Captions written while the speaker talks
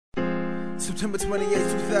September 28,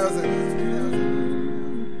 2000.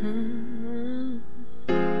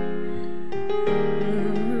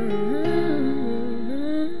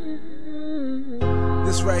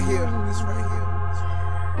 This right here,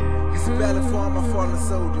 it's a battle for all my fallen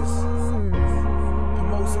soldiers. But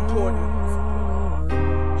most important,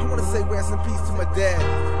 I want to say rest in peace to my dad,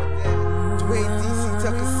 Dwayne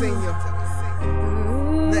Tucker Sr.,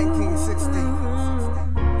 1960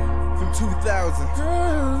 through 2000.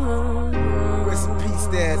 Rest in peace,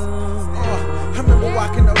 Dad. I remember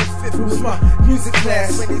walking out the fifth with my music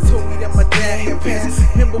class when they told me that my dad had passed.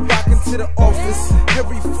 Remember walking to the office,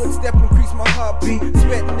 every footstep increased my heartbeat.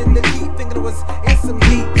 Sweating in the heat, thinking it was in some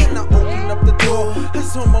heat. Then I opened up the door, I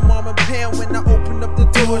saw my mom and Pam. When I opened up the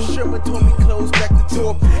door, Sherman told me close back the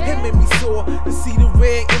door. It made me sore to see the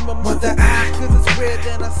red in my mother's eye, cause it's red.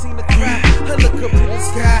 Then I seen her cry. I look up to the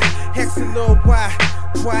sky, asked the Lord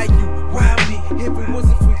why you, why me? If it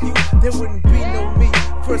wasn't for you, there wouldn't be no me.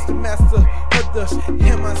 First the master of the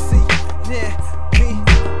MIC, yeah, me.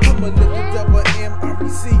 I'm a little double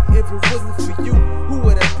M-R-E-C. If it wasn't for you, who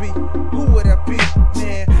would I be? Who would I be?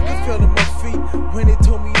 Man, I fell on my feet when they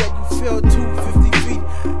told me that you fell 250 feet.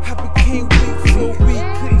 I became weak for a week,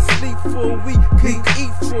 couldn't sleep for a week, couldn't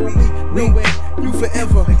eat for a week, knowing you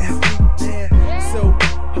forever, man. So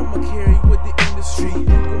I'ma carry with the industry. You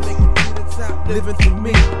gon' make it to the top, living through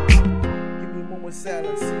me. Give me a moment of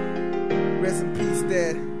silence. Rest in peace,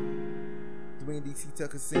 Dad. Dwayne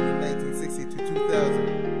Tucker Sr., 1960 to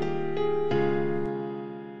 2000.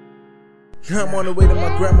 Now I'm on the way to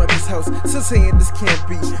my grandmother's house, still saying this can't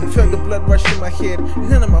be. Felt the blood rush in my head,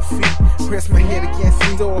 none of my feet. Pressed my head against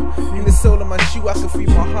the door, in the sole of my shoe I could feel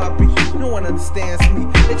my heartbeat. No one understands me,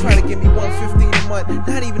 they try to give me $115 a month,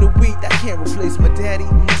 not even a week. I can't replace my daddy.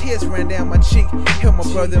 Tears ran down my cheek, held my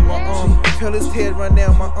brother in my arm, felt his head run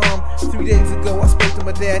down my arm. 3 days ago I spoke to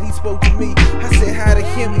my dad, he spoke to me. I said hi to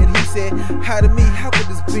him and he said hi to me. How could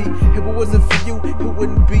this be? If it wasn't for you, it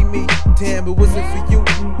wouldn't be me. Damn, it wasn't for you,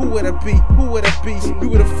 who would I be? Who would I be? You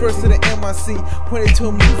were the first to the MIC. When they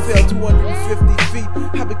told me you fell 250 feet,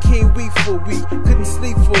 I became weak for a week, couldn't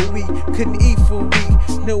sleep for a week, couldn't eat for a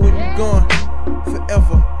week, knowing you're gone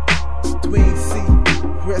forever. Dwayne C,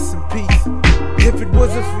 rest in peace. If it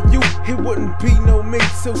wasn't for you, it wouldn't be no me.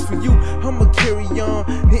 So for you, I'ma carry on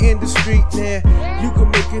the industry. Now you can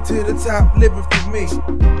make it to the top, living for me.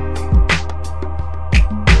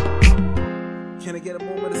 Can I get a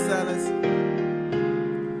moment of silence?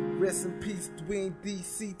 Rest in peace, Dwayne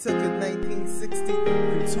D.C. Tucker, 1960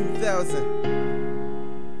 through 2000.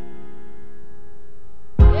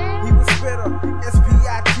 He was SPITTA,